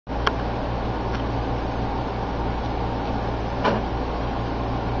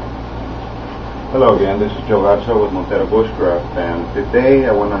Hello again, this is Joe Garza with Montero Bushcraft, and today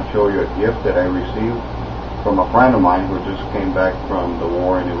I want to show you a gift that I received from a friend of mine who just came back from the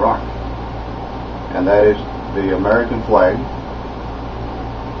war in Iraq. And that is the American flag.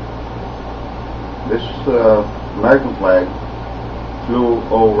 This American flag flew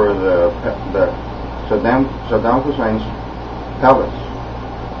over the Saddam Hussein's palace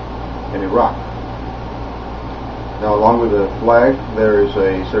in Iraq. Now, along with the flag, there is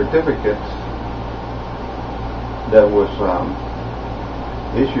a certificate that was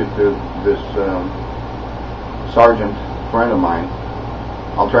issued to this sergeant friend of mine.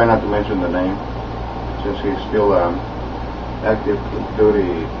 I'll try not to mention the name since he's still active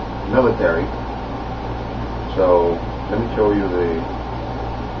duty military. So let me show you the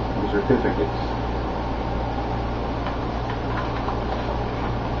certificates.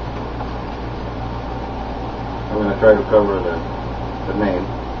 I'm going to try to cover the name.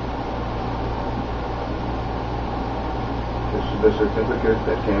 This is the certificate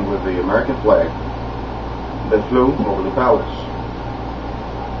that came with the American flag that flew over the palace.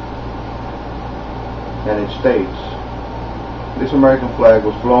 And it states, this American flag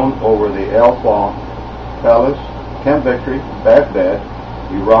was flown over the Al Faw Palace, Camp Victory, Baghdad,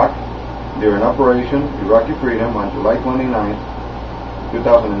 Iraq, during Operation Iraqi Freedom on July 29,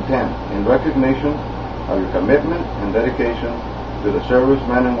 2010, in recognition of your commitment and dedication to the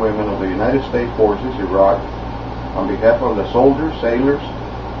servicemen and women of the United States Forces, Iraq. On behalf of the soldiers, sailors,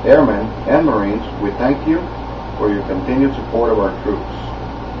 airmen, and Marines, we thank you for your continued support of our troops.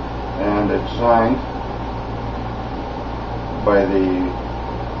 And it's signed by the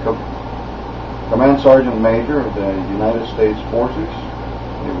Command Sergeant Major of the United States Forces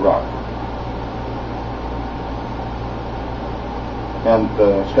in Iraq. And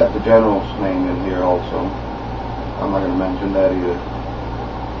it's got the General's name in here also. I'm not going to mention that either.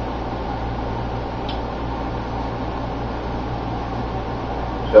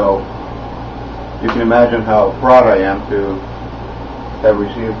 So you can imagine how proud I am to have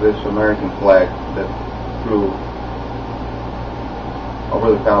received this American flag that flew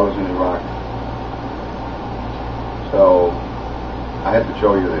over the palace in Iraq. So I had to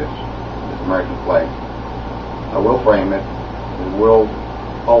show you this American flag. I will frame it. It will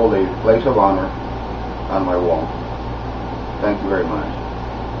hold a place of honor on my wall. Thank you very much.